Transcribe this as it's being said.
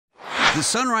The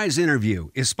Sunrise Interview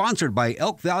is sponsored by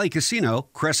Elk Valley Casino,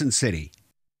 Crescent City.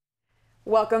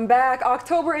 Welcome back.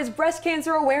 October is Breast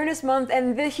Cancer Awareness Month,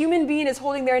 and The Human Being is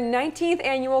holding their 19th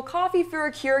annual Coffee for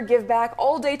a Cure Give Back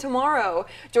all day tomorrow.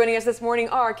 Joining us this morning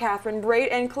are Catherine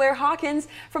Brait and Claire Hawkins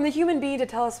from The Human Being to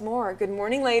tell us more. Good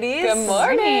morning, ladies. Good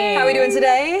morning. How are we doing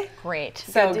today? Great.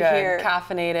 So good.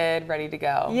 Caffeinated, ready to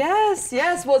go. Yes,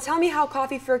 yes. Well, tell me how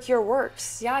Coffee for a Cure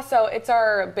works. Yeah, so it's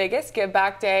our biggest give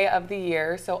back day of the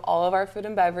year. So all of our food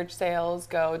and beverage sales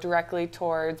go directly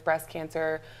towards breast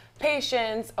cancer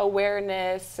patients,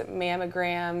 awareness,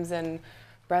 mammograms, and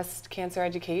breast cancer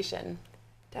education.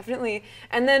 Definitely.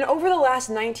 And then over the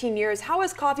last 19 years, how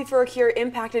has Coffee for a Cure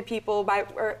impacted people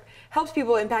helps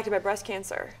people impacted by breast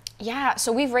cancer? Yeah,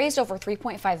 so we've raised over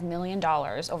 $3.5 million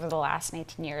over the last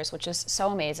 19 years, which is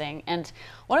so amazing. And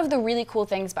one of the really cool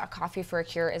things about Coffee for a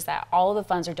Cure is that all of the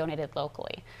funds are donated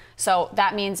locally. So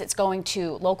that means it's going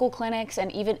to local clinics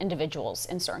and even individuals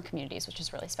in certain communities, which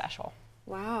is really special.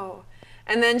 Wow.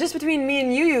 And then just between me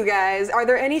and you guys, are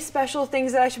there any special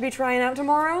things that I should be trying out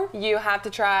tomorrow? You have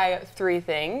to try 3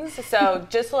 things. So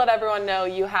just to let everyone know,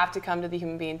 you have to come to The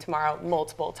Human Being tomorrow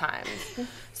multiple times.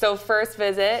 So first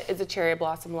visit is a cherry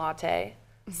blossom latte.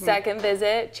 Second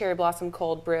visit, cherry blossom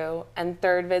cold brew. And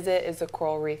third visit is a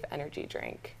coral reef energy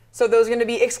drink. So those are going to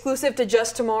be exclusive to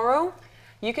just tomorrow?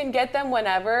 You can get them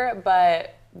whenever,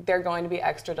 but they're going to be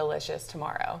extra delicious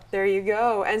tomorrow. There you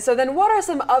go. And so then what are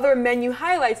some other menu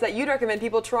highlights that you'd recommend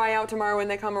people try out tomorrow when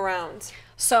they come around?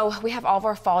 So we have all of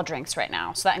our fall drinks right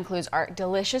now. So that includes our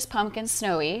delicious pumpkin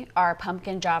snowy, our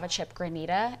pumpkin java chip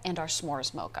granita, and our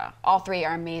s'mores mocha. All 3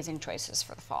 are amazing choices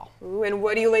for the fall. Ooh, and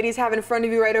what do you ladies have in front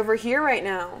of you right over here right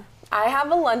now? I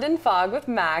have a London Fog with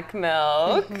Mac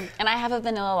milk. And I have a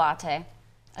vanilla latte.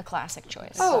 A classic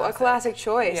choice. Oh, a classic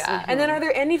choice. Yeah. And then are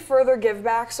there any further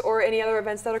givebacks or any other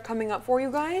events that are coming up for you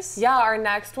guys? Yeah, our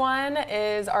next one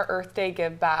is our Earth Day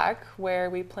give back, where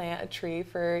we plant a tree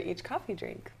for each coffee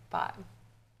drink pot.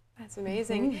 That's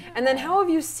amazing. And then how have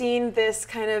you seen this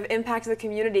kind of impact the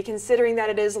community, considering that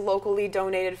it is locally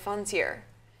donated funds here?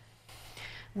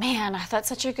 Man, that's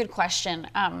such a good question.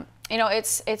 You know,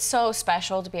 it's so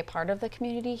special to be a part of the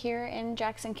community here in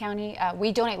Jackson County.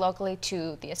 We donate locally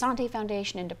to the Asante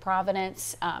Foundation into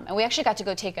Providence, and we actually got to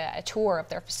go take a tour of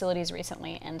their facilities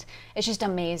recently, and it's just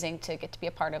amazing to get to be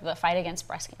a part of the fight against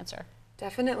breast cancer.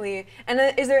 Definitely.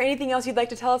 And is there anything else you'd like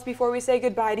to tell us before we say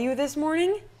goodbye to you this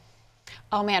morning?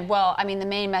 Oh man, well, I mean, the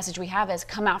main message we have is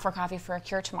come out for Coffee for a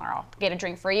Cure tomorrow. Get a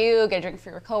drink for you, get a drink for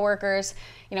your coworkers.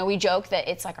 You know, we joke that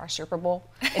it's like our Super Bowl.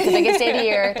 It's the biggest day of the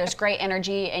year, there's great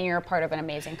energy, and you're a part of an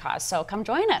amazing cause. So come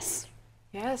join us.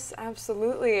 Yes,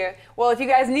 absolutely. Well, if you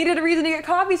guys needed a reason to get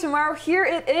coffee tomorrow, here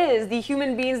it is. The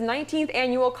Human Being's 19th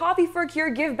annual Coffee for a Cure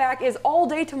Give Back is all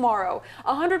day tomorrow.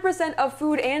 100% of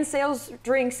food and sales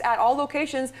drinks at all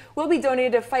locations will be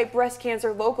donated to fight breast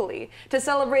cancer locally. To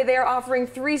celebrate, they are offering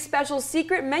 3 special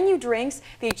secret menu drinks: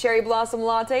 the Cherry Blossom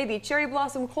Latte, the Cherry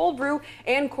Blossom Cold Brew,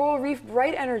 and Coral Reef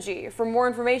Bright Energy. For more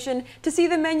information, to see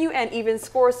the menu and even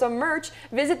score some merch,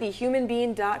 visit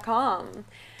thehumanbeing.com.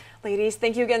 Ladies,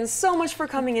 thank you again so much for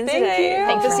coming in today. Thank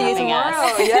you. Hope to see you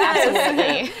tomorrow. Yes.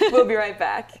 Absolutely. We'll be right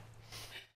back.